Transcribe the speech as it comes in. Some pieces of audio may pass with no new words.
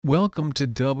Welcome to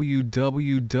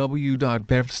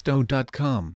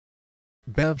www.bevstow.com.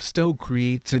 Bevstow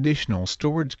creates additional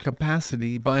storage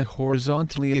capacity by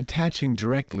horizontally attaching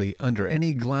directly under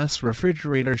any glass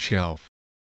refrigerator shelf.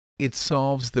 It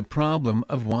solves the problem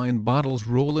of wine bottles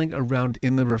rolling around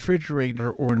in the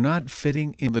refrigerator or not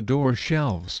fitting in the door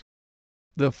shelves.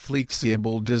 The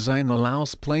flexible design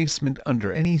allows placement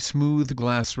under any smooth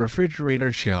glass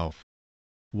refrigerator shelf.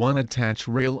 1. Attach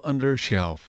rail under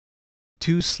shelf.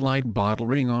 2. Slide bottle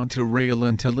ring onto rail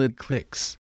until it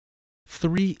clicks.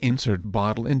 3. Insert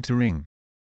bottle into ring.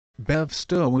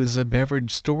 Bevstow is a beverage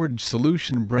storage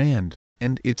solution brand,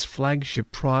 and its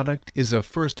flagship product is a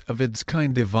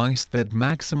first-of-its-kind device that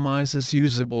maximizes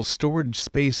usable storage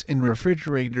space in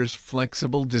refrigerators.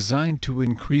 Flexible design to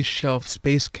increase shelf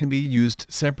space can be used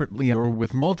separately or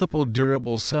with multiple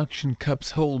durable suction cups.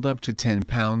 Hold up to 10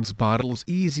 pounds bottles.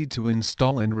 Easy to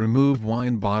install and remove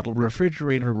wine bottle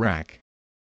refrigerator rack.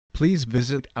 Please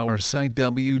visit our site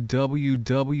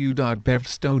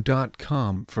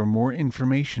www.bevstow.com for more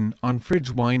information on fridge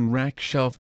wine rack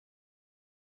shelf.